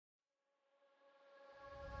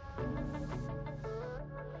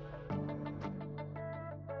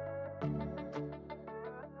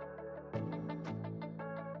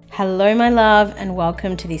Hello, my love, and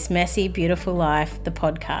welcome to This Messy, Beautiful Life, the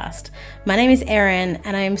podcast. My name is Erin,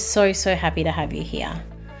 and I am so happy to have you here.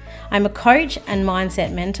 I'm a coach and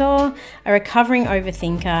mindset mentor, a recovering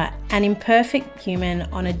overthinker, an imperfect human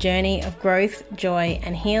on a journey of growth, joy,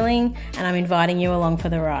 and healing, and I'm inviting you along for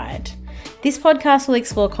the ride. This podcast will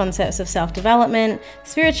explore concepts of self-development,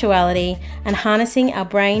 spirituality, and harnessing our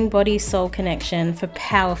brain-body-soul connection for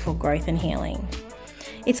powerful growth and healing.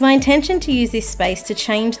 It's my intention to use this space to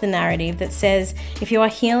change the narrative that says if you are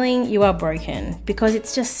healing, you are broken, because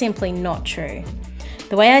it's just simply not true.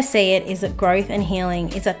 The way I see it is that growth and healing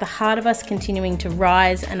is at the heart of us continuing to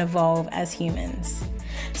rise and evolve as humans.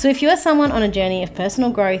 So if you are someone on a journey of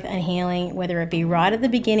personal growth and healing, whether it be right at the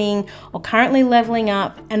beginning or currently leveling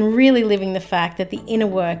up and really living the fact that the inner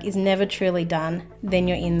work is never truly done, then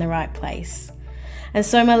you're in the right place. And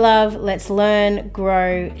so, my love, let's learn,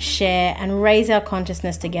 grow, share, and raise our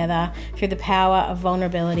consciousness together through the power of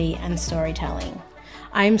vulnerability and storytelling.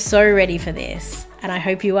 I'm so ready for this, and I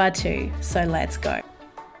hope you are too, so let's go.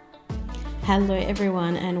 Hello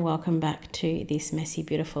everyone, and welcome back to This Messy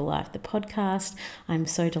Beautiful Life, the podcast. I'm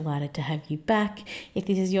so delighted to have you back. If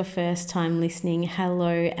this is your first time listening, hello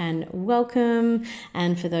and welcome.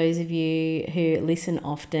 And for those of you who listen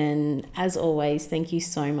often, as always, thank you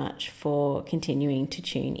so much for continuing to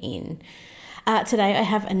tune in. Today I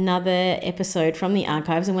have another episode from the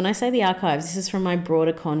archives, and when I say the archives, this is from my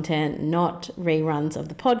broader content, not reruns of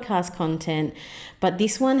the podcast content, but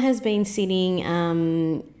this one has been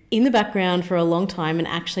sitting in the background for a long time, and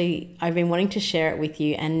actually I've been wanting to share it with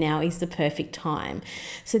you, and now is the perfect time.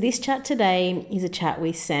 So this chat today is a chat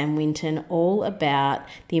with Sam Winton all about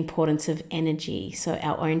the importance of energy. So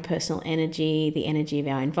our own personal energy, the energy of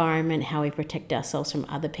our environment, how we protect ourselves from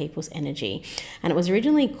other people's energy. And it was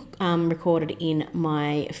originally recorded in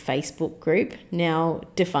my Facebook group, now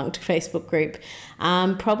defunct Facebook group,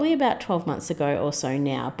 probably about 12 months ago or so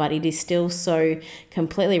now, but it is still so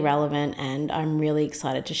completely relevant, and I'm really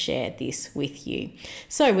excited to share this with you.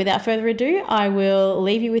 So without further ado, I will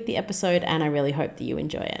leave you with the episode, and I really hope that you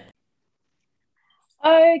enjoy it.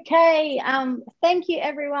 Okay, thank you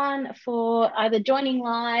everyone for either joining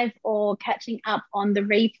live or catching up on the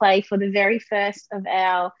replay for the very first of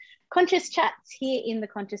our conscious chats here in the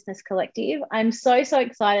Consciousness Collective. I'm so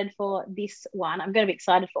excited for this one. I'm going to be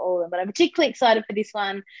excited for all of them, but I'm particularly excited for this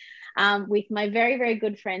one with my very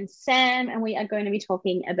good friend Sam, and we are going to be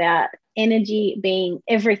talking about energy being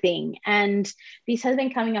everything. And this has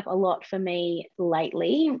been coming up a lot for me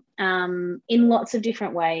lately in lots of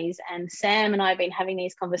different ways, and Sam and I have been having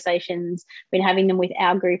these conversations, been having them with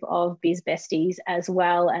our group of biz besties as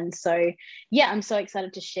well. And so yeah, I'm so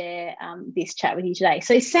excited to share this chat with you today.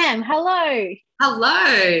 So Sam, hello.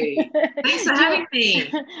 Thanks for having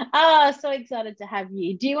me. So excited to have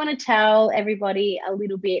you. Do you want to tell everybody a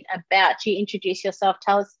little bit about you, introduce yourself,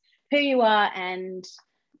 tell us who you are, and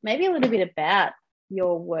maybe a little bit about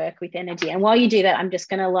your work with energy? And while you do that, I'm just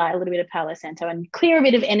going to light a little bit of Palo Santo and clear a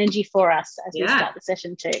bit of energy for us as we start the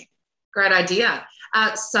session too. Great idea.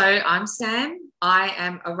 So I'm Sam. I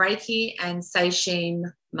am a Reiki and Seishin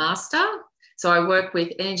master. So I work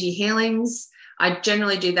with energy healings. I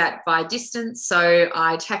generally do that by distance. So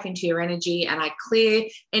I tap into your energy and I clear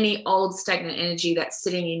any old stagnant energy that's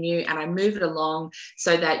sitting in you, and I move it along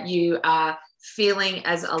so that you are feeling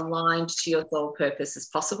as aligned to your soul purpose as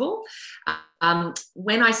possible.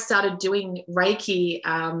 When I started doing Reiki,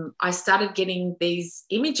 I started getting these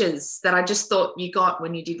images that I just thought you got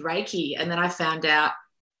when you did Reiki. And then I found out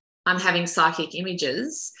I'm having psychic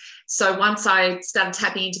images. So once I started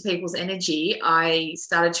tapping into people's energy, I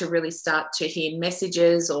started to really start to hear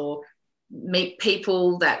messages or meet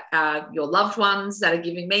people that are your loved ones that are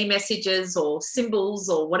giving me messages or symbols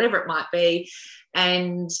or whatever it might be.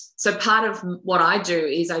 And so part of what I do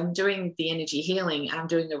is I'm doing the energy healing, and I'm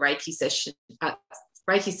doing a Reiki session, but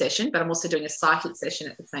I'm also doing a psychic session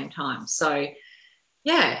at the same time. So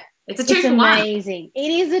yeah, it's a two for one. It's amazing.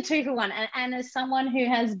 It is a 2-for-1. And as someone who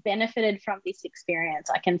has benefited from this experience,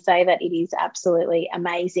 I can say that it is absolutely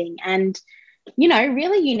amazing and, you know,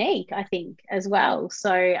 really unique, I think, as well.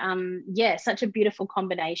 So, yeah, such a beautiful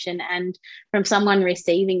combination. And from someone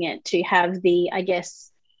receiving it to have the, I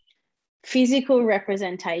guess, physical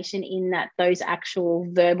representation in that, those actual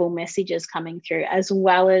verbal messages coming through, as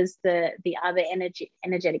well as the other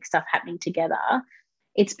energetic stuff happening together.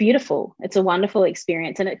 It's beautiful. It's a wonderful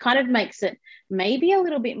experience, and it kind of makes it maybe a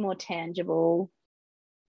little bit more tangible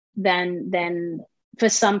than for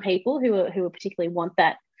some people who particularly want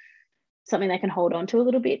that, something they can hold on to a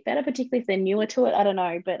little bit better, particularly if they're newer to it. I don't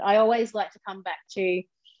know, but I always like to come back to, you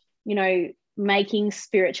know, making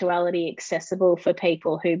spirituality accessible for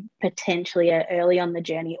people who potentially are early on the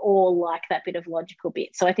journey or like that bit of logical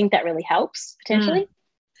bit. So I think that really helps potentially.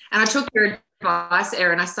 And I took your advice,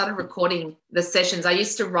 Erin. I started recording the sessions. I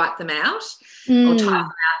used to write them out or type them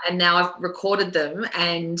out, and now I've recorded them.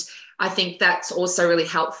 And I think that's also really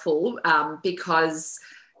helpful because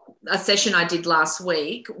a session I did last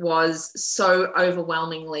week was so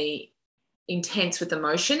overwhelmingly intense with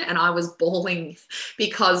emotion, and I was bawling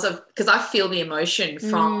because I feel the emotion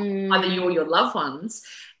from either you or your loved ones,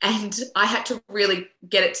 and I had to really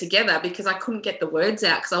get it together because I couldn't get the words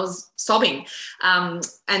out because I was sobbing, and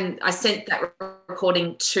I sent that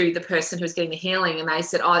recording to the person who was getting the healing, and they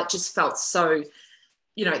said, oh, it just felt so,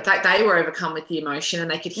 you know, that they were overcome with the emotion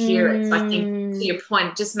and they could hear it. So I think, to your point,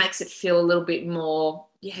 it just makes it feel a little bit more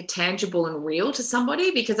tangible and real to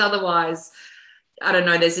somebody, because otherwise, I don't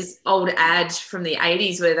know, there's this old ad from the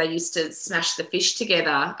 80s where they used to smash the fish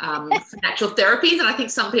together for natural therapies, and I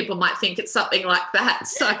think some people might think it's something like that.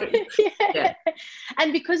 So, yeah.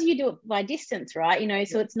 And because you do it by distance, right? You know,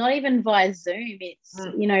 so it's not even via Zoom. It's,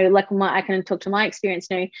 you know, like I can talk to my experience.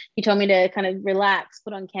 You know, you told me to kind of relax,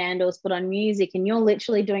 put on candles, put on music, and you're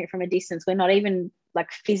literally doing it from a distance. We're not even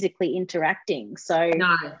like physically interacting. So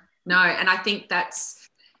no. And I think that's,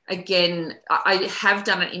 again, I have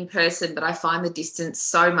done it in person, but I find the distance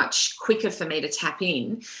so much quicker for me to tap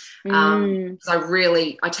in. Because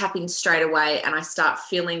I tap in straight away and I start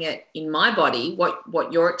feeling it in my body,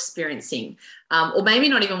 what you're experiencing, or maybe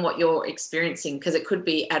not even what you're experiencing, because it could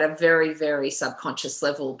be at a very, very subconscious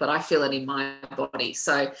level, but I feel it in my body.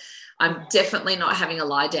 So I'm definitely not having a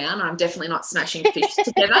lie down. I'm definitely not smashing fish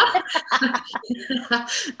together.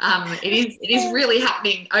 It is really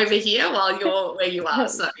happening over here while you're where you are.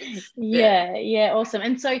 So yeah, awesome.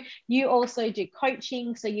 And so you also do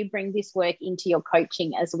coaching, so you bring this work into your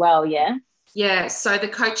coaching as well, yeah? Yeah, so the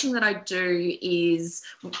coaching that I do is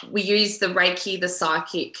we use the Reiki, the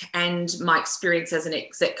psychic, and my experience as an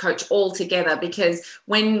exec coach all together, because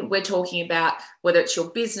when we're talking about whether it's your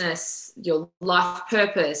business, your life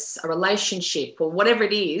purpose, a relationship, or whatever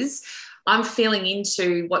it is, I'm feeling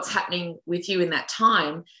into what's happening with you in that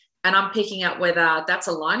time, and I'm picking out whether that's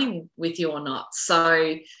aligning with you or not.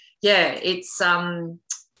 So, yeah, it's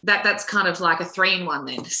that's kind of like a 3-in-1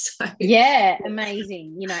 then. So. Yeah,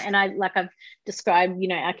 amazing. You know, and I've described, you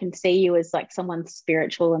know, I can see you as like someone's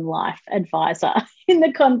spiritual and life advisor in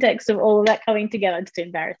the context of all of that coming together. Just to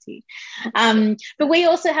embarrass you. But we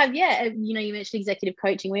also have, you know, you mentioned executive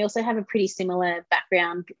coaching. We also have a pretty similar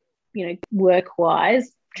background, you know,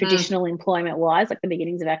 work-wise, traditional employment-wise, like the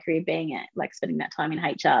beginnings of our career being at like spending that time in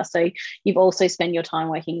HR. So you've also spent your time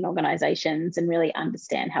working in organisations and really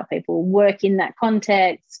understand how people work in that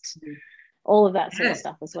context, all of that sort of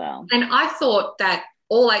stuff as well. And I thought that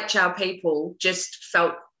all HR people just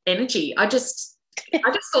felt energy. I just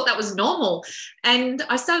thought that was normal. And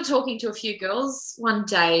I started talking to a few girls one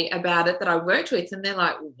day about it that I worked with, and they're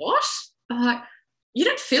like, what? I'm like, you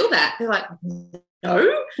don't feel that? They're like,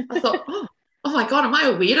 no. I thought, oh my God, am I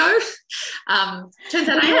a weirdo? Turns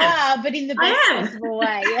out I am. Yeah, but in the best possible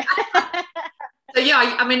way. So,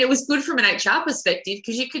 yeah, I mean, it was good from an HR perspective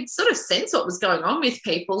because you could sort of sense what was going on with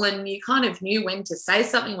people, and you kind of knew when to say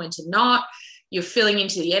something, when to not. You're feeling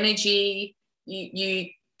into the energy. You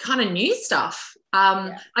kind of knew stuff.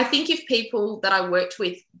 I think if people that I worked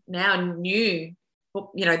with now knew,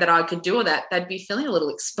 you know, that I could do all that, they'd be feeling a little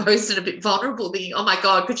exposed and a bit vulnerable, thinking, oh, my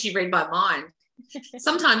God, could she read my mind?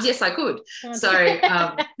 Sometimes, yes, I could. So,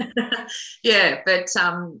 yeah, but,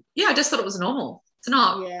 I just thought it was normal. It's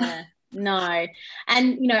not. Yeah. No.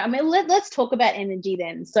 And, you know, I mean, let's talk about energy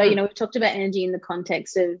then. So, you know, we've talked about energy in the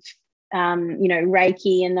context of, you know,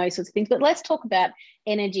 Reiki and those sorts of things, but let's talk about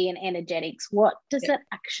energy and energetics. What does that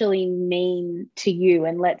actually mean to you?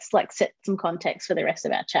 And let's like set some context for the rest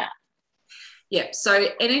of our chat. Yeah. So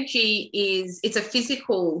energy it's a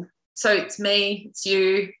physical, so it's me, it's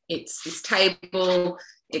you, it's this table,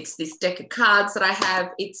 it's this deck of cards that I have.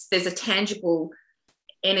 There's a tangible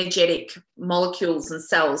energetic molecules and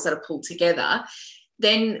cells that are pulled together.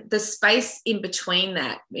 Then the space in between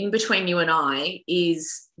you and I,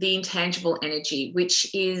 is the intangible energy, which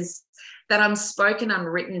is that unspoken,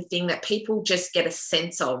 unwritten thing that people just get a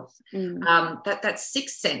sense of, that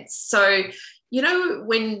sixth sense. So, you know,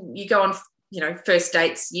 when you go on, you know, first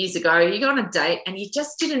dates years ago, you go on a date and you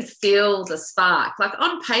just didn't feel the spark. Like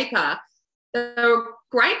on paper, they're a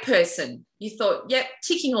great person. You thought, yep,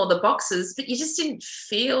 ticking all the boxes, but you just didn't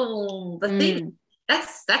feel the thing.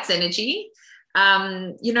 That's energy.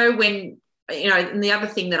 You know, when, you know, and the other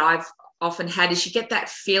thing that I've often had is you get that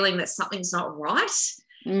feeling that something's not right.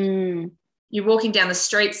 You're walking down the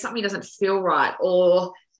street, something doesn't feel right,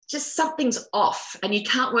 or just something's off and you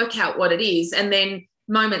can't work out what it is. And then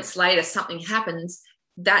moments later, something happens.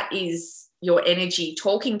 That is your energy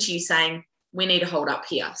talking to you saying, we need to hold up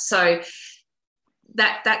here. So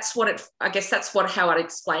that's what it, I guess that's how I'd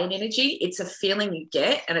explain energy. It's a feeling you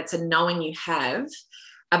get, and it's a knowing you have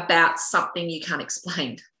about something you can't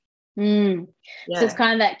explain. So it's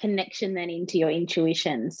kind of that connection then into your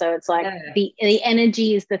intuition. So it's like the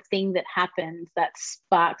energy is the thing that happens that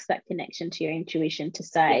sparks that connection to your intuition to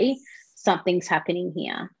say something's happening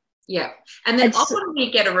here. Yeah. And then often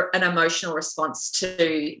you get an emotional response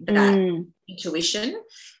to that intuition,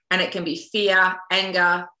 and it can be fear,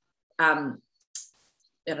 anger,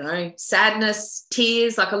 I don't know, sadness,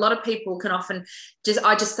 tears. Like a lot of people can often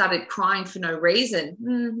I just started crying for no reason.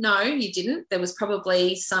 No, you didn't. There was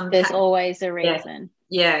probably there's always a reason.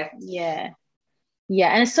 Yeah.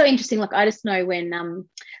 And it's so interesting. Like I just know when I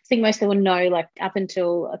think most people know, like up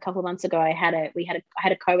until a couple of months ago, I had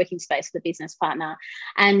a co-working space with a business partner,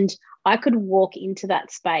 and I could walk into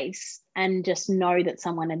that space and just know that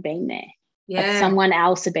someone had been there. Like someone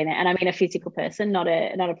else had been there, and I mean a physical person, not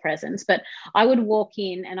a presence. But I would walk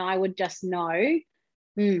in and I would just know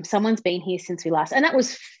someone's been here since we last, and that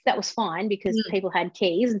was fine because people had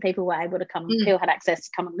keys and people were able to come. People had access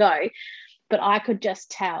to come and go, but I could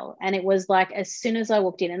just tell. And it was like as soon as I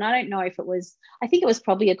walked in, and I don't know if it was, I think it was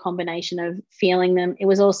probably a combination of feeling them. It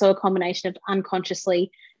was also a combination of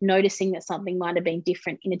unconsciously noticing that something might have been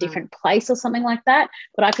different in a different place or something like that.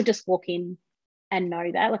 But I could just walk in and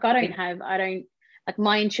know that. Like I don't like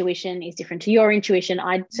my intuition is different to your intuition.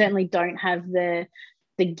 I certainly don't have the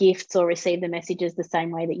gifts or receive the messages the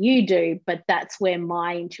same way that you do, but that's where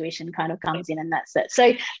my intuition kind of comes in, and that's it.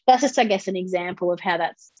 So that's just, I guess, an example of how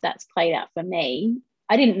that's played out for me.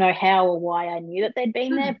 I didn't know how or why I knew that they'd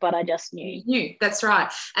been there, but I just knew. You knew. That's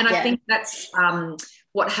right. And I think that's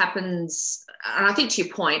what happens. And I think to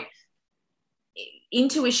your point,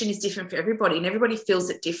 intuition is different for everybody, and everybody feels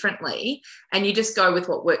it differently, and you just go with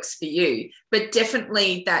what works for you. But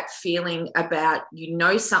definitely that feeling about,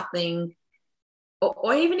 something,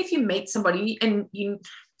 or even if you meet somebody and you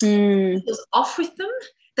feel off with them,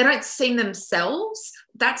 they don't see themselves,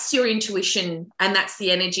 that's your intuition, and that's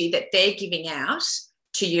the energy that they're giving out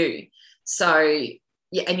to you. So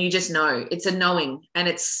and you just know. It's a knowing, and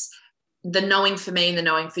it's the knowing for me and the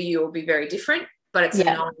knowing for you will be very different. But it's a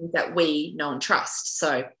knowing that we know and trust.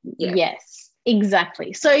 So, Yes,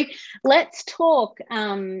 exactly. So let's talk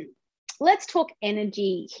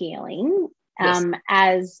energy healing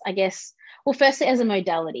as, I guess, well, firstly, as a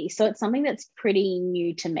modality. So it's something that's pretty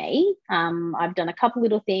new to me. I've done a couple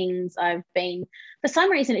little things. For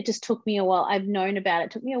some reason, it just took me a while. I've known about it.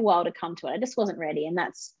 It took me a while to come to it. I just wasn't ready. And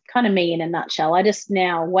that's kind of me in a nutshell. I just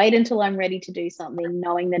now wait until I'm ready to do something,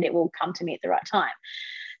 knowing that it will come to me at the right time.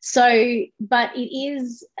 So, but it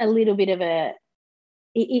is a little bit of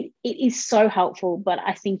it is so helpful, but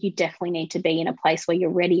I think you definitely need to be in a place where you're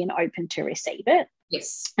ready and open to receive it.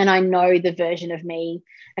 Yes. And I know the version of me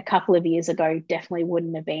a couple of years ago definitely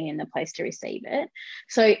wouldn't have been in the place to receive it.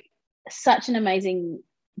 So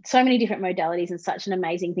so many different modalities and such an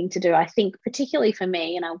amazing thing to do. I think particularly for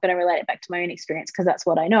me, and I'm going to relate it back to my own experience because that's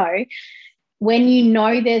what I know, when you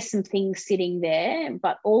know there's some things sitting there,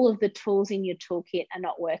 but all of the tools in your toolkit are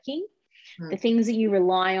not working, the things that you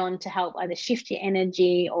rely on to help either shift your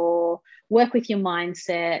energy or work with your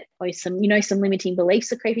mindset, or some limiting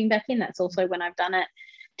beliefs are creeping back in. That's also when I've done it,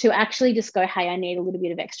 to actually just go, hey, I need a little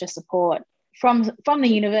bit of extra support from the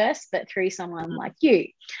universe, but through someone like you.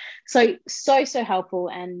 So helpful,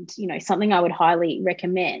 and, something I would highly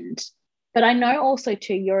recommend. But I know also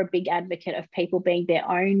too, you're a big advocate of people being their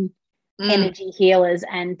own energy healers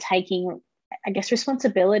and taking, I guess,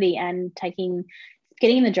 responsibility and getting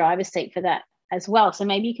in the driver's seat for that as well. So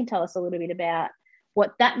maybe you can tell us a little bit about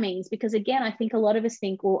what that means, because again, I think a lot of us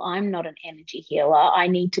think, well, I'm not an energy healer, I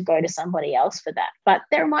need to go to somebody else for that. But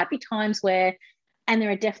there might be times where, and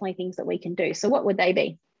there are definitely things that we can do. So what would they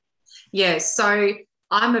be? Yeah, so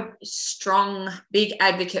I'm a strong, big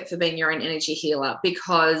advocate for being your own energy healer,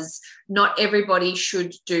 because not everybody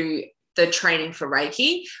should do the training for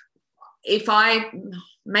Reiki. If I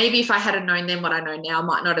had known then what I know now, I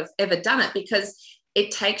might not have ever done it, because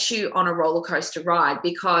it takes you on a roller coaster ride.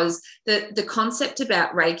 Because the concept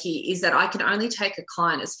about Reiki is that I can only take a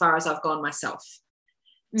client as far as I've gone myself.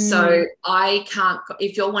 So I can't,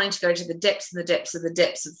 if you're wanting to go to the depths and the depths of the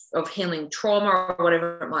depths of healing trauma or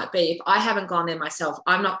whatever it might be, if I haven't gone there myself,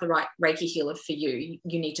 I'm not the right Reiki healer for you.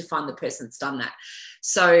 You need to find the person that's done that.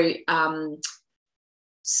 So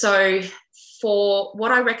for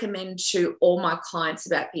what I recommend to all my clients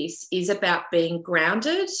about this is about being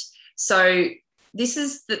grounded. So this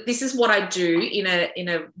is what I do in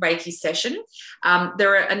a Reiki session.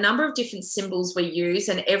 There are a number of different symbols we use,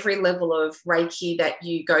 and every level of Reiki that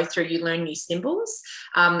you go through, you learn new symbols,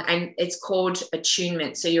 and it's called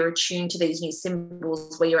attunement. So you're attuned to these new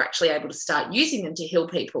symbols where you're actually able to start using them to heal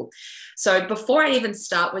people. So before I even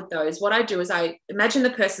start with those, what I do is I imagine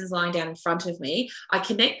the person's lying down in front of me. I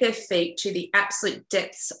connect their feet to the absolute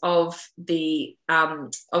depths of the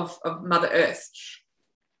of Mother Earth,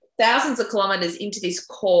 thousands of kilometers into this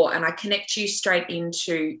core, and I connect you straight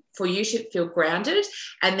into, for you to feel grounded.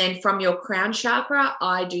 And then from your crown chakra,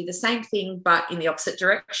 I do the same thing, but in the opposite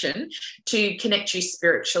direction, to connect you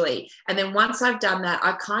spiritually. And then once I've done that,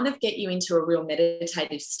 I kind of get you into a real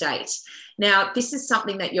meditative state. Now, this is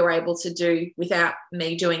something that you're able to do without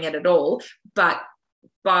me doing it at all, but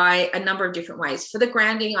by a number of different ways. For the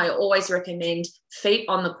grounding, I always recommend feet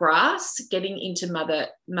on the grass, getting into mother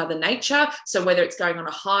nature. So whether it's going on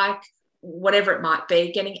a hike, whatever it might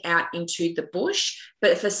be, getting out into the bush.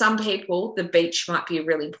 But for some people, the beach might be a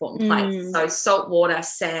really important place. So salt water,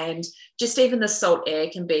 sand, just even the salt air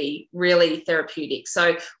can be really therapeutic.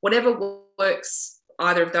 So whatever works,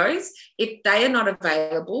 either of those. If they are not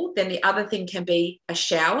available, then the other thing can be a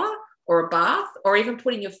shower or a bath, or even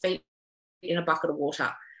putting your feet in a bucket of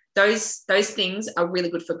water. Those things are really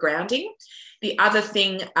good for grounding. The other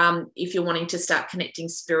thing, if you're wanting to start connecting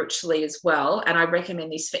spiritually as well, and I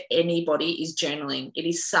recommend this for anybody, is journaling. It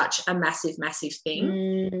is such a massive, massive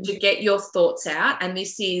thing to get your thoughts out. And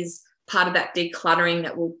this is part of that decluttering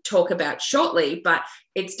that we'll talk about shortly, but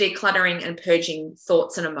it's decluttering and purging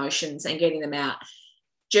thoughts and emotions and getting them out.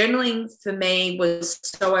 Journaling for me was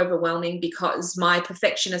so overwhelming because my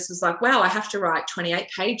perfectionist was like, wow, I have to write 28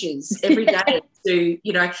 pages every day to,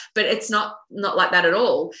 but it's not like that at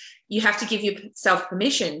all. You have to give yourself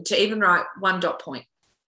permission to even write one dot point.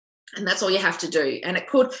 And that's all you have to do. And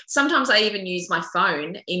sometimes I even use my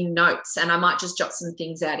phone in notes, and I might just jot some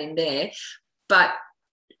things out in there. But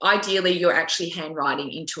ideally, you're actually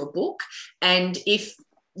handwriting into a book. And if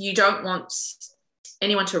you don't want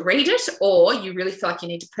anyone to read it, or you really feel like you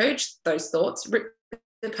need to purge those thoughts, rip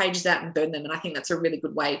the pages out and burn them. And I think that's a really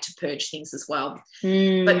good way to purge things as well.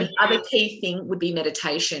 But the other key thing would be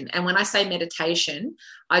meditation. And when I say meditation,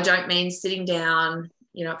 I don't mean sitting down,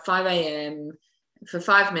 at 5 a.m. for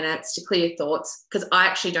 5 minutes to clear your thoughts, because I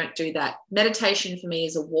actually don't do that. Meditation for me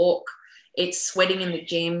is a walk. It's sweating in the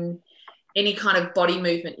gym. Any kind of body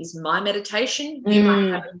movement is my meditation. You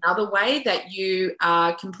might have another way that you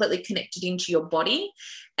are completely connected into your body,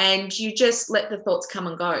 and you just let the thoughts come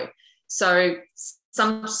and go. So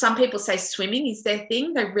some people say swimming is their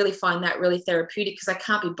thing. They really find that really therapeutic because they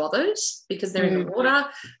can't be bothered because they're in the water.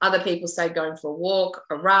 Other people say going for a walk,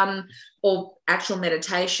 a run, or actual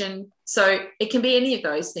meditation. So it can be any of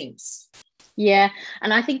those things. Yeah,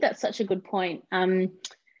 and I think that's such a good point.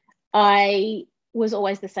 I was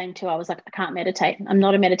always the same too. I was like, I can't meditate. I'm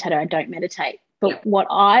not a meditator. I don't meditate. But what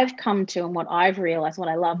I've come to and what I've realized, what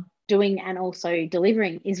I love doing and also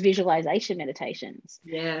delivering, is visualization meditations.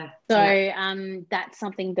 So that's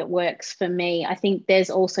something that works for me. I think there's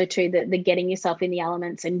also too the getting yourself in the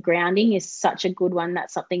elements and grounding is such a good one.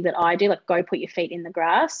 That's something that I do, like go put your feet in the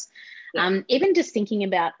grass. Even just thinking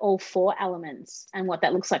about all 4 elements and what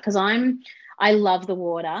that looks like, because I love the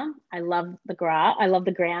water. I love the grass. I love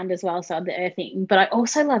the ground as well. So the earthing, but I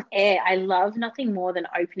also love air. I love nothing more than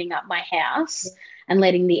opening up my house and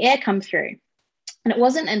letting the air come through. And it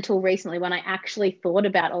wasn't until recently when I actually thought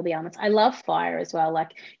about all the elements. I love fire as well.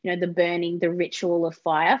 Like, the burning, the ritual of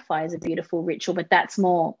fire. Fire is a beautiful ritual, but that's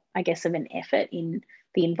more, I guess, of an effort in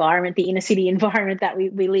the environment, the inner city environment that we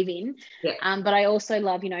live in. But I also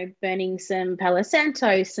love, burning some Palo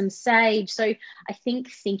Santo, some sage. So I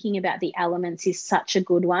think thinking about the elements is such a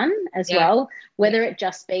good one as well, whether it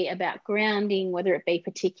just be about grounding, whether it be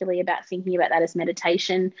particularly about thinking about that as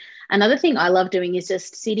meditation. Another thing I love doing is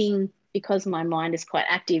just sitting, because my mind is quite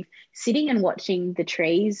active, sitting and watching the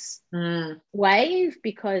trees wave,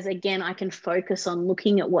 because again, I can focus on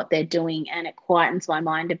looking at what they're doing and it quietens my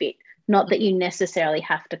mind a bit. Not that you necessarily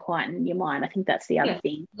have to quieten your mind. I think that's the other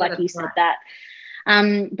thing, like you said that.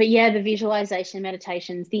 But the visualization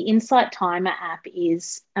meditations, the Insight Timer app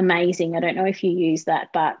is amazing. I don't know if you use that,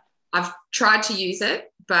 but I've tried to use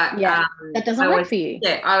it, but that doesn't work for you.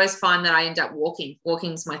 I always find that I end up walking.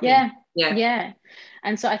 Walking's my thing.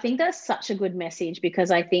 And so I think that's such a good message, because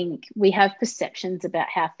I think we have perceptions about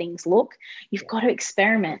how things look. You've got to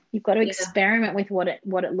experiment. You've got to experiment with what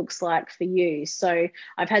it looks like for you. So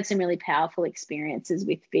I've had some really powerful experiences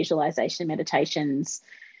with visualization meditations,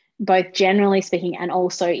 both generally speaking and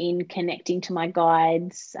also in connecting to my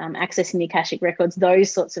guides, accessing the Akashic records,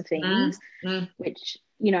 those sorts of things, which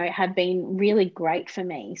you know, have been really great for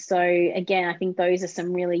me. So again, I think those are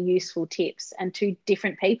some really useful tips, and to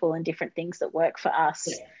different people and different things that work for us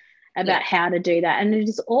about how to do that. And it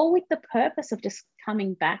is all with the purpose of just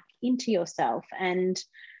coming back into yourself. And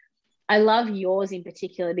I love yours in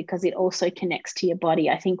particular because it also connects to your body.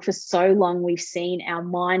 I think for so long we've seen our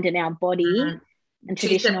mind and our body and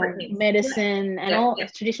traditional medicine and all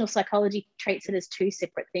traditional psychology treats it as two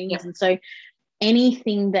separate things. And so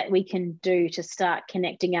anything that we can do to start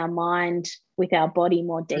connecting our mind with our body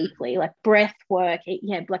more deeply, like breath work,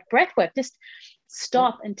 just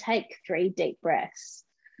stop and take 3 deep breaths.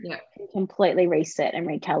 Can completely reset and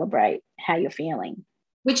recalibrate how you're feeling.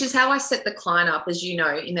 Which is how I set the client up, as you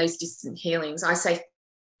know, in those distant healings. I say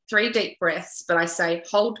 3 deep breaths, but I say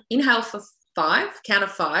hold, inhale for 5, count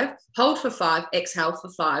of 5, hold for 5, exhale for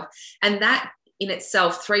 5. And that in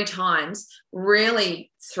itself 3 times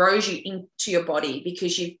really throws you into your body,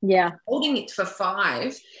 because holding it for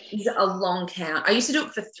 5 is a long count. I used to do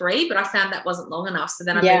it for 3, but I found that wasn't long enough. So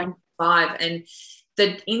then I moved to 5, and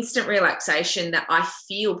the instant relaxation that I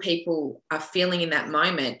feel people are feeling in that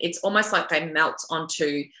moment, it's almost like they melt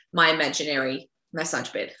onto my imaginary massage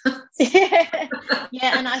bed.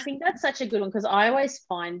 And I think that's such a good one, because I always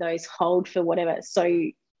find those hold for whatever, so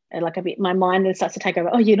like a bit, my mind then starts to take over.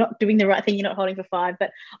 Oh, you're not doing the right thing, you're not holding for 5.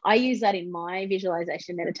 But I use that in my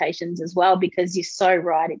visualization meditations as well, because you're so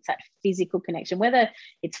right, it's that physical connection, whether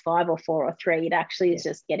it's 5 or 4 or 3, it actually is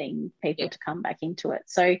just getting people to come back into it.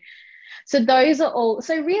 So those are all,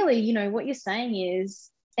 so really, you know, what you're saying is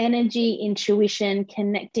energy, intuition,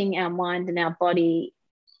 connecting our mind and our body,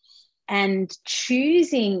 and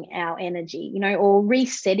choosing our energy, you know, or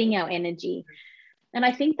resetting our energy. And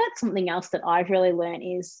I think that's something else that I've really learned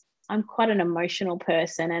is I'm quite an emotional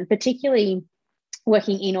person, and particularly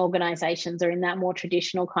working in organizations or in that more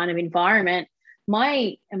traditional kind of environment,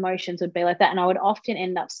 my emotions would be like that. And I would often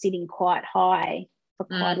end up sitting quite high for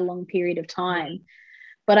quite a long period of time.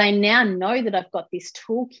 But I now know that I've got this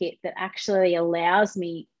toolkit that actually allows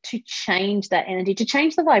me to change that energy, to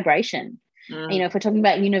change the vibration. You know, if we're talking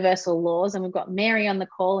about universal laws, and we've got Mary on the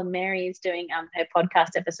call, and Mary is doing her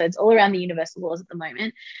podcast episodes all around the universal laws at the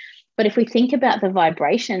moment. But if we think about the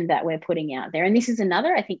vibration that we're putting out there, and this is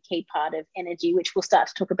another, I think, key part of energy, which we'll start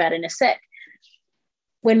to talk about in a sec.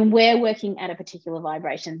 When we're working at a particular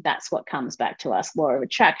vibration, that's what comes back to us, law of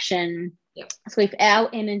attraction. So if our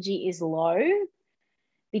energy is low,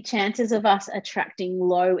 the chances of us attracting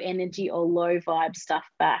low energy or low vibe stuff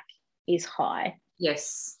back is high.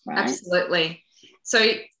 Yes, absolutely. So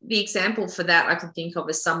the example for that I can think of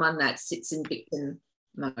is someone that sits in victim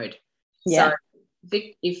mode. So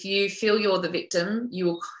if you feel you're the victim, you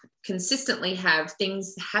will consistently have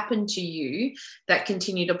things happen to you that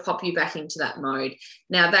continue to pop you back into that mode.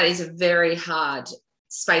 Now, that is a very hard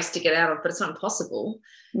space to get out of, but it's not impossible.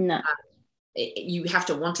 No. You have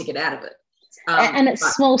to want to get out of it. And it's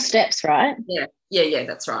small steps, right? Yeah,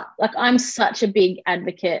 that's right. Like, I'm such a big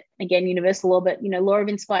advocate, again, universal law, but, you know, law of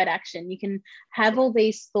inspired action. You can have all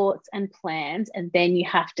these thoughts and plans, and then you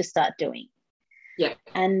have to start doing.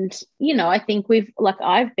 And, you know, I think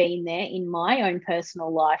I've been there in my own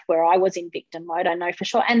personal life where I was in victim mode, I know for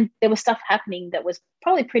sure. And there was stuff happening that was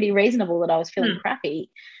probably pretty reasonable, that I was feeling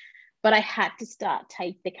crappy, but I had to start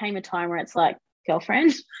there came a time where it's like,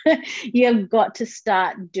 girlfriend, you've got to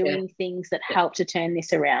start doing things that help to turn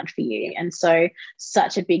this around for you. And so,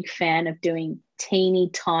 such a big fan of doing teeny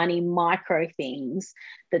tiny micro things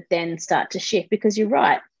that then start to shift, because you're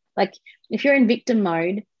right, like if you're in victim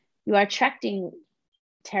mode, you are attracting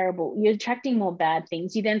you're attracting more bad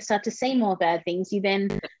things. You then start to see more bad things. You then,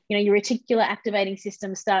 you know, your reticular activating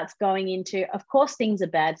system starts going into, of course things are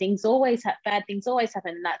bad, things always bad things always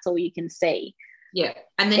happen, and that's all you can see.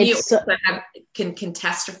 And then you also can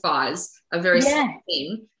catastrophize a very small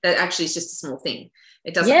thing that actually is just a small thing.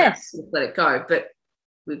 It doesn't matter, let it go, but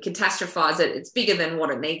we catastrophize it. It's bigger than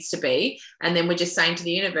what it needs to be, and then we're just saying to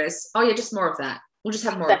the universe, oh yeah, just more of that. We'll just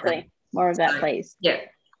have more of that. More of that, please.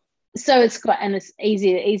 So it's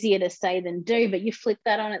easier to say than do, but you flip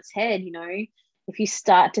that on its head. You know, if you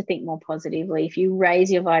start to think more positively, if you raise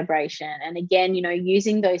your vibration, and again, you know,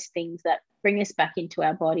 using those things that bring us back into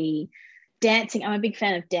our body. Dancing, I'm a big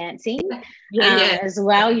fan of dancing as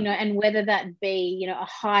well, you know, and whether that be, you know, a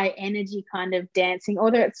high energy kind of dancing, or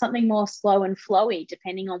whether it's something more slow and flowy,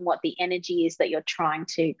 depending on what the energy is that you're trying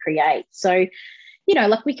to create. So, you know,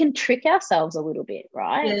 like, we can trick ourselves a little bit,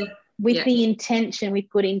 right? With the intention, with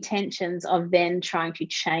good intentions of then trying to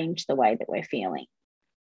change the way that we're feeling.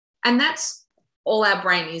 And that's all our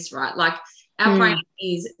brain is, right? Like, our brain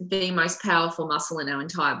is the most powerful muscle in our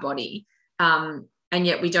entire body. And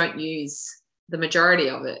yet we don't use the majority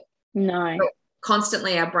of it. No.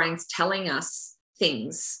 constantly our brain's telling us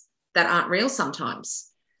things that aren't real sometimes.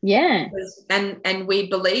 Yeah. And we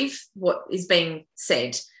believe what is being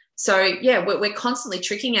said. So, yeah, we're constantly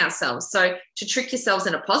tricking ourselves. So to trick yourselves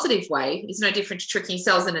in a positive way is no different to tricking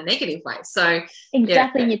yourselves in a negative way. So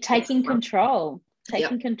exactly, yeah, you're taking control.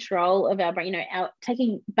 Control of our brain,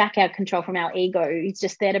 taking back our control from our ego is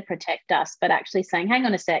just there to protect us, but actually saying, hang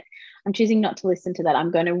on a sec, I'm choosing not to listen to that.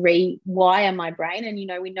 I'm going to rewire my brain. And,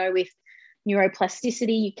 we know with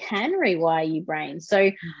neuroplasticity, you can rewire your brain. So,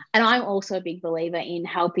 and I'm also a big believer in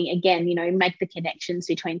helping, again, make the connections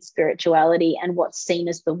between spirituality and what's seen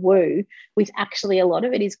as the woo, with actually a lot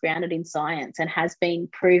of it is grounded in science and has been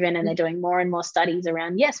proven. And they're doing more and more studies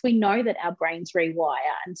around, yes, we know that our brains rewire.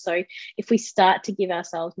 And so if we start to give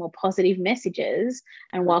ourselves more positive messages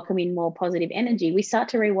and welcome in more positive energy, we start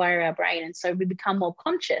to rewire our brain. And so we become more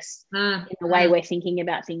conscious in the way we're thinking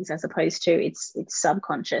about things, as opposed to it's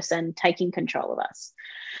subconscious and taking control of us.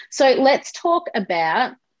 So let's talk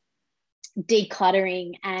about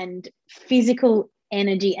decluttering and physical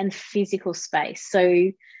energy and physical space.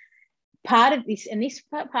 So part of this, and this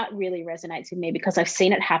part really resonates with me because I've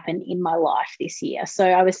seen it happen in my life this year. So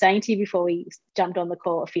I was saying to you before we jumped on the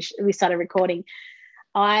call, we started recording,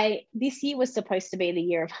 this year was supposed to be the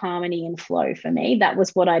year of harmony and flow for me. That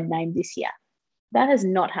was what I'd named this year. That has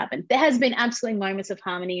not happened. There has been absolute moments of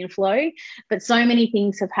harmony and flow, but so many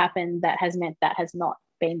things have happened that has meant that has not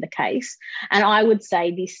been the case. And I would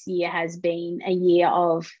say this year has been a year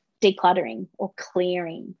of decluttering or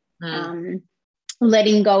clearing,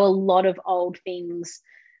 letting go a lot of old things.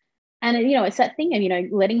 And, it's that thing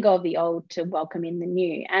of, letting go of the old to welcome in the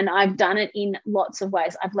new. And I've done it in lots of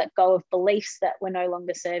ways. I've let go of beliefs that were no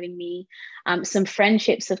longer serving me. Some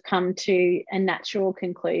friendships have come to a natural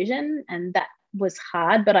conclusion, and that was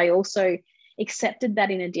hard, but I also accepted that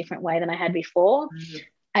in a different way than I had before.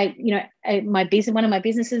 One of my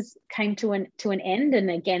businesses came to an end, and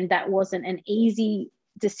again, that wasn't an easy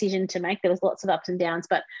decision to make. There was lots of ups and downs,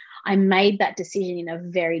 but I made that decision in a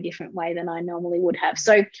very different way than I normally would have.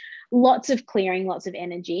 So lots of clearing, lots of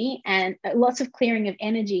energy, and lots of clearing of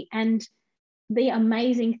energy, and the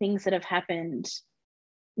amazing things that have happened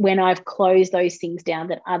when I've closed those things down,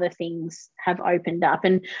 that other things have opened up.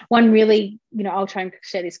 And one really, I'll try and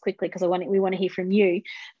share this quickly because we want to hear from you.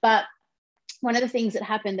 But one of the things that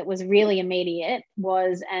happened that was really immediate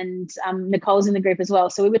was, and Nicole's in the group as well.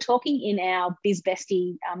 So we were talking in our Biz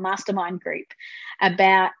Bestie mastermind group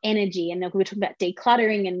about energy, and we were talking about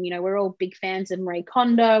decluttering, and, we're all big fans of Marie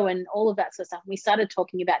Kondo and all of that sort of stuff. And we started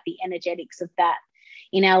talking about the energetics of that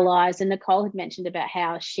in our lives. And Nicole had mentioned about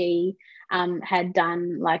how she had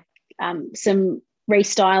done some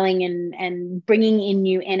restyling and bringing in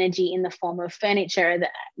new energy in the form of furniture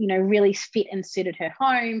that, really fit and suited her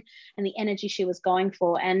home and the energy she was going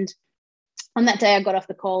for. And on that day I got off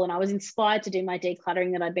the call and I was inspired to do my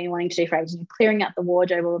decluttering that I'd been wanting to do for ages, clearing out the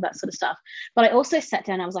wardrobe, all of that sort of stuff. But I also sat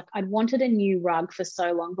down, I was like, I'd wanted a new rug for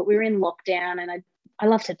so long, but we were in lockdown and I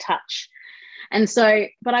love to touch. And so,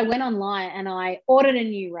 but I went online and I ordered a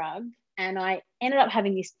new rug, and I ended up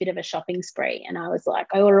having this bit of a shopping spree. And I was like,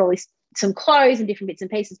 I ordered some clothes and different bits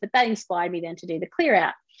and pieces, but that inspired me then to do the clear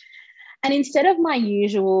out. And instead of my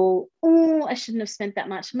usual, I shouldn't have spent that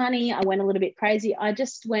much money, I went a little bit crazy. I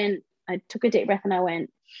took a deep breath and I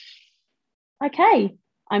went, okay,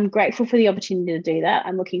 I'm grateful for the opportunity to do that.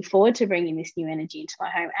 I'm looking forward to bringing this new energy into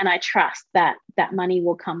my home. And I trust that that money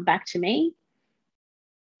will come back to me.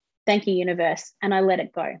 Thank you, universe. And I let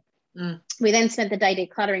it go. We then spent the day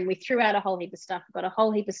decluttering. We threw out a whole heap of stuff. We've got a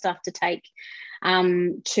whole heap of stuff to take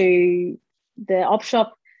to the op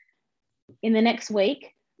shop in the next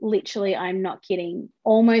week. Literally, I'm not kidding,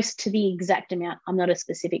 almost to the exact amount. I'm not a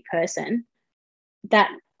specific person, that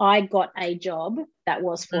I got a job that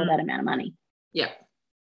was for that amount of money. Yeah.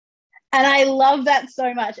 And I love that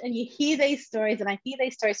so much. And you hear these stories, and I hear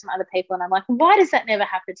these stories from other people, and I'm like, why does that never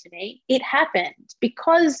happen to me? It happened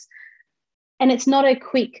because, and it's not a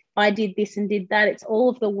quick, I did this and did that. It's all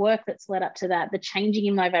of the work that's led up to that, the changing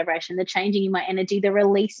in my vibration, the changing in my energy, the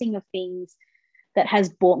releasing of things that has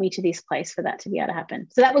brought me to this place for that to be able to happen.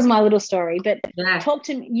 So that was my little story. But talk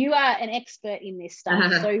to me. You are an expert in this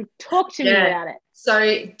stuff. So talk to me about it.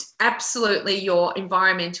 So absolutely, your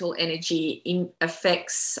environmental energy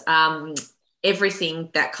affects everything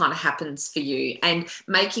that kind of happens for you. And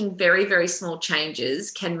making very, very small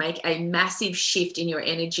changes can make a massive shift in your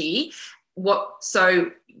energy.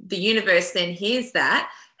 So the universe then hears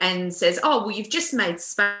that and says, oh, well, you've just made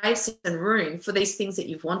space and room for these things that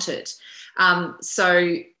you've wanted.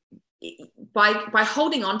 So by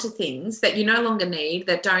holding on to things that you no longer need,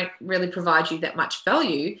 that don't really provide you that much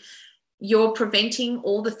value, you're preventing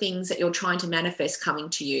all the things that you're trying to manifest coming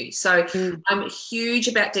to you. So I'm huge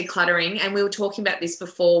about decluttering, and we were talking about this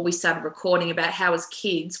before we started recording about how as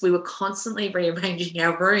kids we were constantly rearranging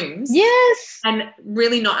our rooms. Yes. And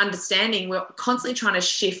really not understanding. We're constantly trying to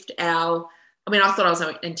shift I thought I was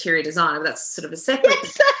an interior designer, but that's sort of a separate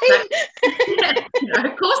thing.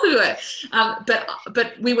 Of course we were.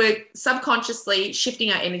 But we were subconsciously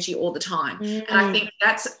shifting our energy all the time. And I think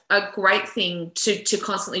that's a great thing to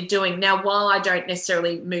constantly doing. Now, while I don't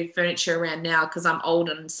necessarily move furniture around now because I'm old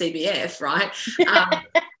and CBF, right?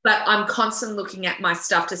 But I'm constantly looking at my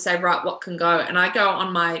stuff to say, right, what can go? And I go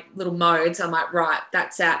on my little modes. I'm like, right,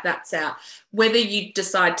 that's out, that's out. Whether you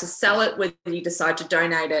decide to sell it, whether you decide to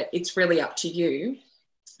donate it, it's really up to you.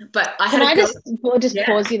 But just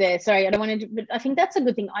pause you there? Sorry, I don't want to, but I think that's a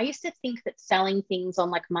good thing. I used to think that selling things on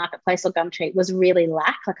like Marketplace or Gumtree was really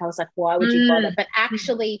lack. Like I was like, why would you bother? But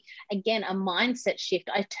actually, again, a mindset shift.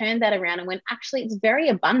 I turned that around and went, actually, it's very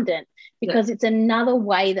abundant because it's another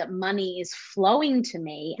way that money is flowing to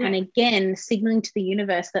me. And again, signaling to the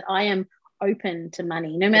universe that I am open to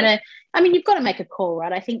money, no matter, I mean, you've got to make a call,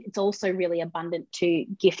 right? I think it's also really abundant to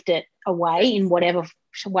gift it away in whatever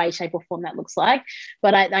way, shape or form that looks like.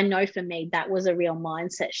 But I know for me, that was a real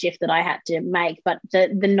mindset shift that I had to make. But the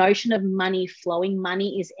notion of money flowing,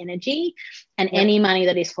 money is energy, and any money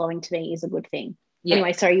that is flowing to me is a good thing. Yeah.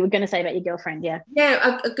 Anyway, sorry, you were going to say about your girlfriend. Yeah,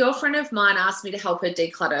 a girlfriend of mine asked me to help her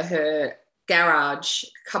declutter her garage a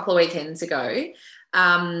couple of weekends ago.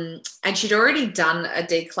 And she'd already done a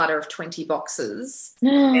declutter of 20 boxes.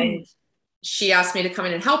 And she asked me to come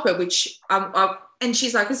in and help her, which and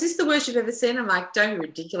she's like, is this the worst you've ever seen? I'm like, don't be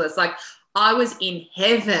ridiculous. Like, I was in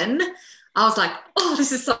heaven. I was like, oh,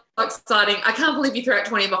 this is so exciting. I can't believe you threw out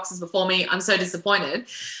 20 boxes before me. I'm so disappointed.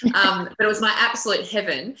 But it was my absolute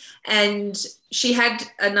heaven. And she had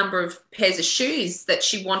a number of pairs of shoes that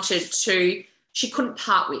she couldn't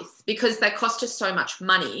part with because they cost her so much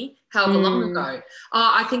money however long ago.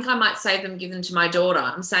 Oh, I think I might save them, give them to my daughter.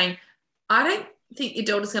 I'm saying, I don't think your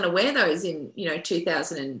daughter's going to wear those in,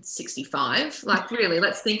 2065. Like, really,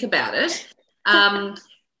 let's think about it.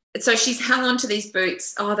 So she's hung on to these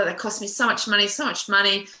boots. Oh, that cost me so much money.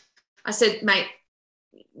 I said, mate,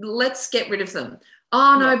 let's get rid of them.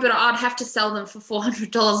 Oh, no, but I'd have to sell them for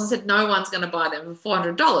 $400. I said, no one's going to buy them for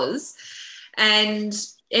 $400. And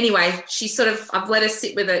anyway, I've let her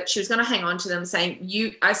sit with it. She was going to hang on to them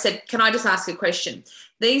I said, can I just ask a question?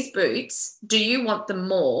 These boots, do you want them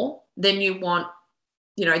more than you want,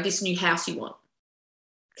 this new house you want?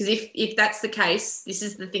 Because if that's the case, this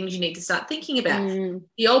is the things you need to start thinking about.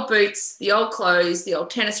 The old boots, the old clothes, the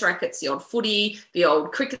old tennis rackets, the old footy, the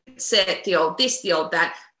old cricket set, the old this, the old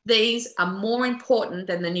that. These are more important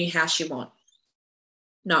than the new house you want.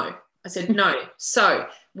 No. I said, no. So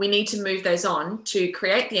we need to move those on to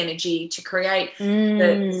create the energy, to create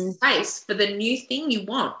the space for the new thing you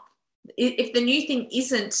want. If the new thing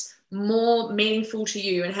isn't more meaningful to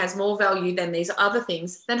you and has more value than these other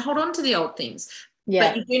things, then hold on to the old things.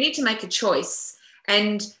 Yeah. But you do need to make a choice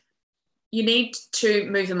and you need to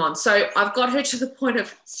move them on. So I've got her to the point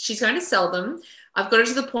of she's going to sell them. I've got her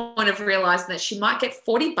to the point of realizing that she might get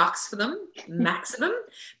 $40 for them maximum.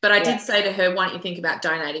 But I did say to her, why don't you think about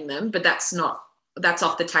donating them? But that's off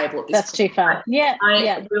the table at this point. That's too far. Yeah.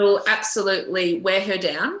 I will absolutely wear her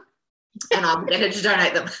down and I'll get her to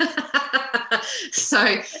donate them.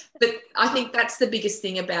 But I think that's the biggest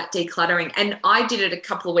thing about decluttering. And I did it a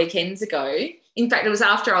couple of weekends ago. In fact, it was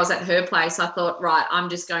after I was at her place. I thought, right, I'm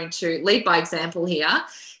just going to lead by example here.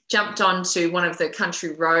 Jumped onto one of the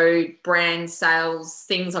Country Road brand sales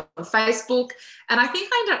things on Facebook. And I think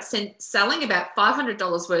I ended up selling about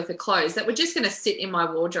 $500 worth of clothes that were just going to sit in my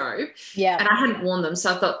wardrobe. Yeah. And I hadn't worn them.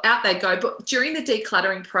 So I thought, out they go. But during the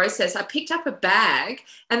decluttering process, I picked up a bag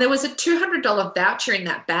and there was a $200 voucher in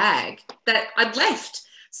that bag that I'd left.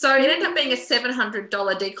 So it ended up being a $700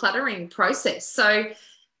 decluttering process. So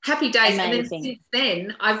happy days. Amazing. And then since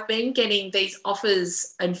then, I've been getting these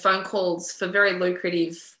offers and phone calls for very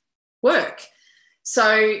lucrative work. So,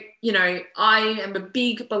 I am a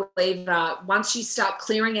big believer, once you start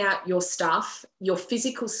clearing out your stuff, your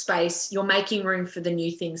physical space, you're making room for the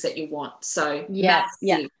new things that you want. So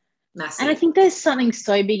massive. And I think there's something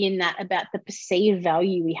so big in that about the perceived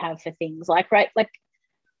value we have for things. Like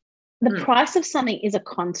the price of something is a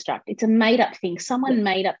construct. It's a made-up thing. Someone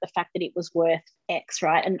made up the fact that it was worth X,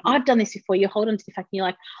 right? And I've done this before. You hold on to the fact and you're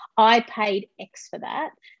like, I paid X for that,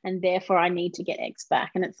 and therefore I need to get X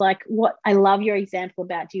back. And it's like, I love your example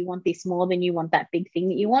about, do you want this more than you want that big thing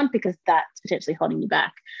that you want? Because that's potentially holding you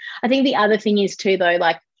back. I think the other thing is too, though,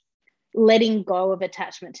 like letting go of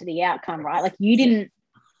attachment to the outcome, right? Like you didn't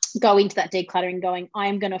go into that decluttering going,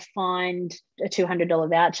 I'm going to find a $200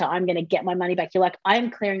 voucher. I'm going to get my money back. You're like, I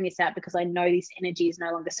am clearing this out because I know this energy is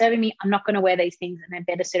no longer serving me. I'm not going to wear these things and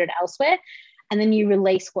they're better suited elsewhere. And then you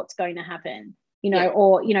release what's going to happen,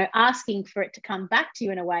 or, asking for it to come back to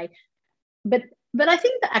you in a way. But I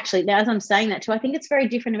think that actually, now as I'm saying that too, I think it's very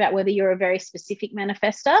different about whether you're a very specific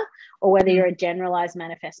manifester or whether you're a generalized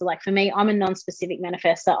manifester. Like for me, I'm a non-specific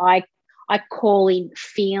manifester. I call in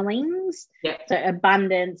feelings, so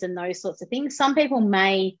abundance and those sorts of things. Some people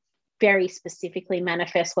may very specifically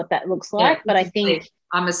manifest what that looks like, but I think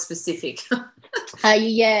I'm a specific.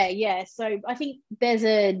 yeah. So I think there's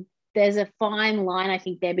a fine line, I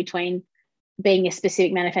think, there between being a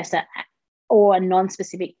specific manifester or a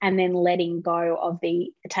non-specific and then letting go of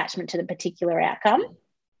the attachment to the particular outcome.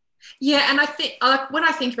 Yeah, and I think when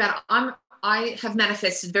I think about it, I have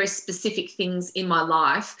manifested very specific things in my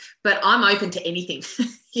life, but I'm open to anything.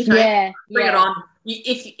 Bring it on.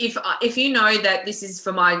 If you know that this is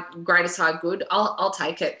for my greatest high good, I'll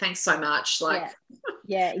take it. Thanks so much.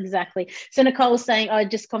 Yeah, exactly. So Nicole was saying,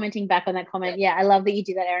 just commenting back on that comment. Yeah, I love that you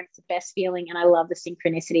do that, Erin. It's the best feeling, and I love the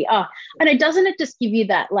synchronicity. And doesn't it just give you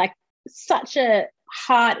that like such a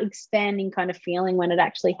heart expanding kind of feeling when it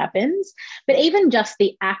actually happens? But even just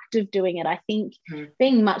the act of doing it, I think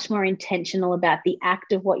being much more intentional about the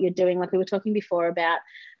act of what you're doing, like we were talking before about,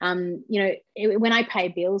 when I pay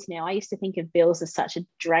bills now, I used to think of bills as such a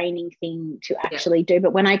draining thing to actually do.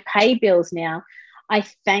 But when I pay bills now, I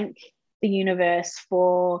thank the universe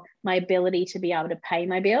for my ability to be able to pay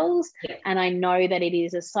my bills. And I know that it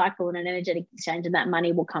is a cycle and an energetic exchange, and that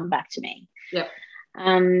money will come back to me.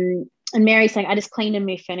 And Mary's saying, I just cleaned and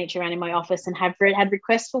moved furniture around in my office and have had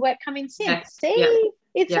requests for work coming since.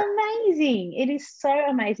 It's amazing. It is so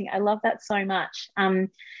amazing. I love that so much.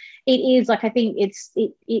 It is like, I think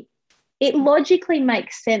it logically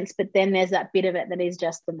makes sense, but then there's that bit of it that is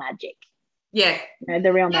just the magic.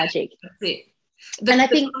 The real magic. That's it. And I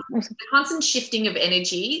think the constant shifting of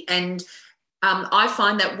energy, and I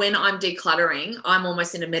find that when I'm decluttering, I'm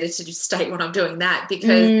almost in a meditative state when I'm doing that,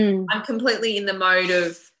 because I'm completely in the mode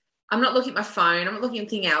of, I'm not looking at my phone, I'm not looking at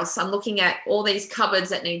anything else. I'm looking at all these cupboards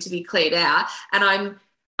that need to be cleared out, and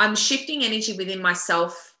I'm shifting energy within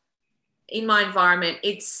myself, in my environment.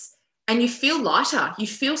 And you feel lighter. You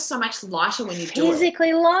feel so much lighter when you do it.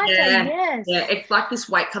 Physically lighter, yes. Yeah, it's like this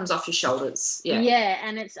weight comes off your shoulders. Yeah,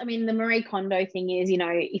 and the Marie Kondo thing is,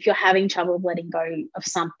 if you're having trouble letting go of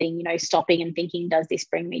something, stopping and thinking, does this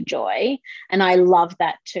bring me joy? And I love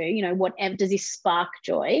that too. Whatever, does this spark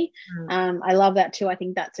joy? I love that too. I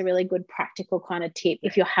think that's a really good practical kind of tip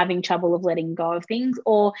if you're having trouble of letting go of things,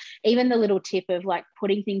 or even the little tip of like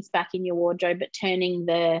putting things back in your wardrobe, but turning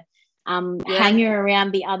the hanger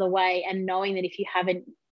around the other way, and knowing that if you haven't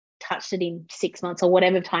touched it in 6 months or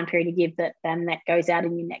whatever time period you give, then that goes out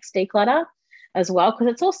in your next declutter as well, because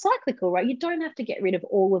it's all cyclical, right? You don't have to get rid of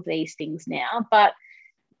all of these things now, but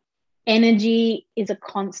energy is a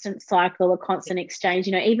constant cycle, a constant exchange.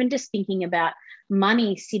 Even just thinking about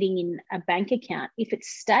money sitting in a bank account, if it's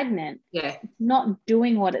stagnant, it's not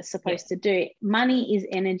doing what it's supposed to do. Money is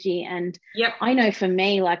energy. And I know for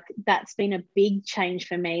me, like, that's been a big change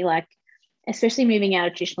for me, like, especially moving out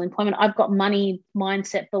of traditional employment. I've got money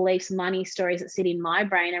mindset beliefs, money stories that sit in my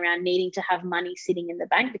brain around needing to have money sitting in the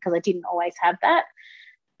bank, because I didn't always have that.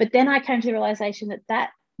 But then I came to the realization that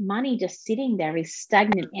money just sitting there is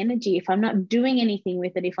stagnant energy. If I'm not doing anything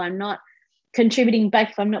with it, if I'm not contributing back,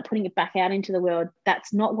 if I'm not putting it back out into the world,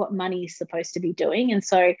 that's not what money is supposed to be doing. And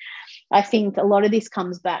so I think a lot of this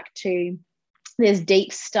comes back to, there's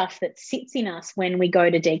deep stuff that sits in us when we go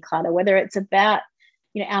to declutter, whether it's about,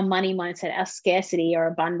 our money mindset, our scarcity or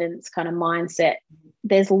abundance kind of mindset.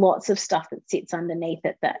 There's lots of stuff that sits underneath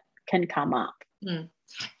it that can come up.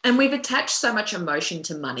 And we've attached so much emotion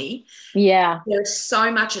to money. There's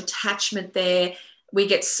so much attachment there. We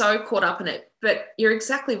get so caught up in it. But you're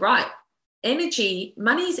exactly right. Energy,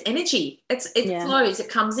 money is energy. It flows, it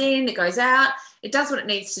comes in, it goes out, it does what it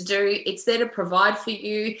needs to do. It's there to provide for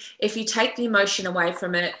you. If you take the emotion away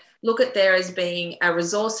from it, look at there as being a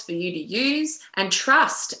resource for you to use, and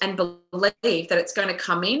trust and believe that it's going to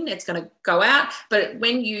come in, it's going to go out. But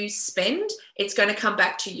when you spend, it's going to come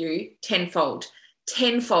back to you tenfold.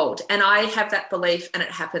 And I have that belief, and it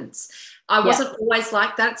happens. I wasn't always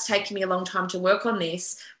like that. It's taken me a long time to work on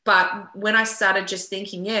this. But when I started just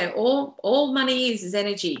thinking, all money is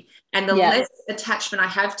energy. And the less attachment I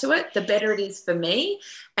have to it, the better it is for me.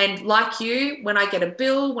 And like you, when I get a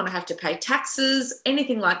bill, when I have to pay taxes,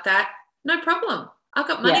 anything like that, no problem. I've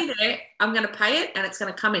got money there. I'm going to pay it, and it's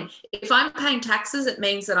going to come in. If I'm paying taxes, it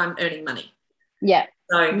means that I'm earning money.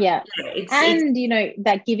 So yeah, and you know,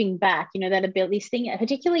 that giving back, you know, that ability, this thing,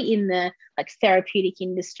 particularly in the like therapeutic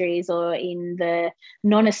industries or in the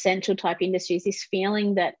non-essential type industries, this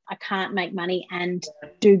feeling that I can't make money and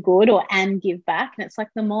do good and give back. And it's like,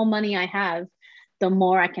 the more money I have, the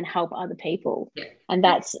more I can help other people. Yeah. And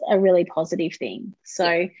that's a really positive thing. So,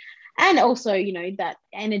 yeah. And also, you know, that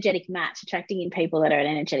energetic match, attracting in people that are an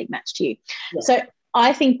energetic match to you. Yeah. So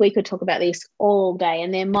I think we could talk about this all day,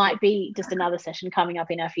 and there might be just another session coming up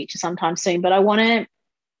in our future sometime soon. But I want to,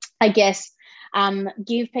 I guess,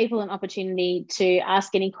 give people an opportunity to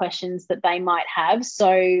ask any questions that they might have.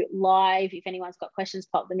 So live, if anyone's got questions,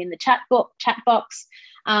 pop them in the chat box.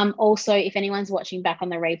 Also, if anyone's watching back on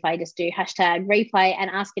the replay, just do #replay and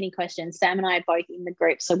ask any questions. Sam and I are both in the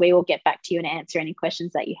group, so we will get back to you and answer any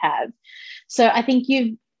questions that you have. So I think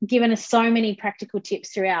you've given us so many practical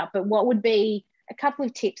tips throughout, but what would be a couple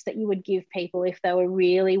of tips that you would give people if they were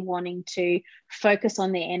really wanting to focus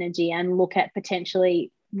on their energy and look at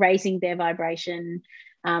potentially raising their vibration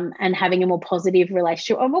and having a more positive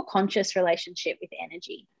relationship or more conscious relationship with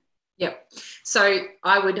energy? Yep. So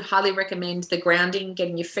I would highly recommend the grounding,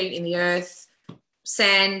 getting your feet in the earth,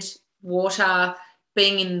 sand, water,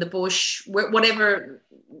 being in the bush, whatever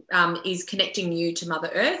is connecting you to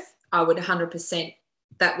Mother Earth. I would 100%,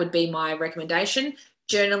 that would be my recommendation.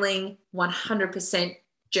 Journaling, 100%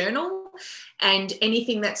 journal, and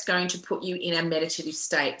anything that's going to put you in a meditative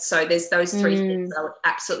state. So there's those three things that I would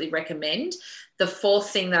absolutely recommend. The fourth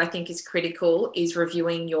thing that I think is critical is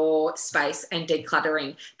reviewing your space and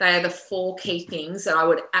decluttering. They are the 4 key things that I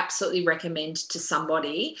would absolutely recommend to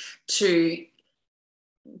somebody to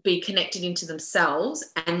be connected into themselves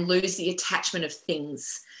and lose the attachment of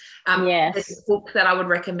things. There's a book that I would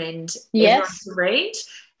recommend everyone to read.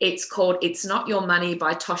 It's called It's Not Your Money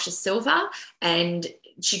by Tosha Silver, and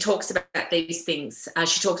she talks about these things.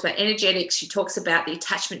 She talks about energetics. She talks about the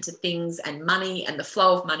attachment to things and money and the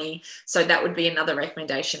flow of money. So that would be another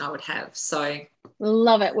recommendation I would have. So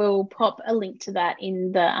love it. We'll pop a link to that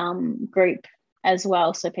in the group as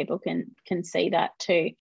well, so people can see that too.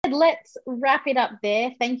 Let's wrap it up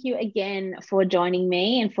there. Thank you again for joining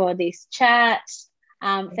me and for this chat.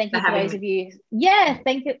 Thank you for those of you. Yeah,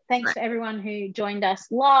 thanks for everyone who joined us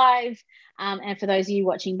live. And for those of you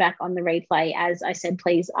watching back on the replay, as I said,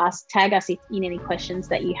 please tag us in any questions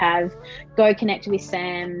that you have. Go connect with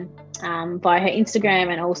Sam via her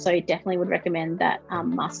Instagram, and also definitely would recommend that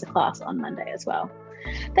masterclass on Monday as well.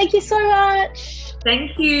 Thank you so much.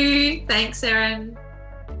 Thank you. Thanks, Erin.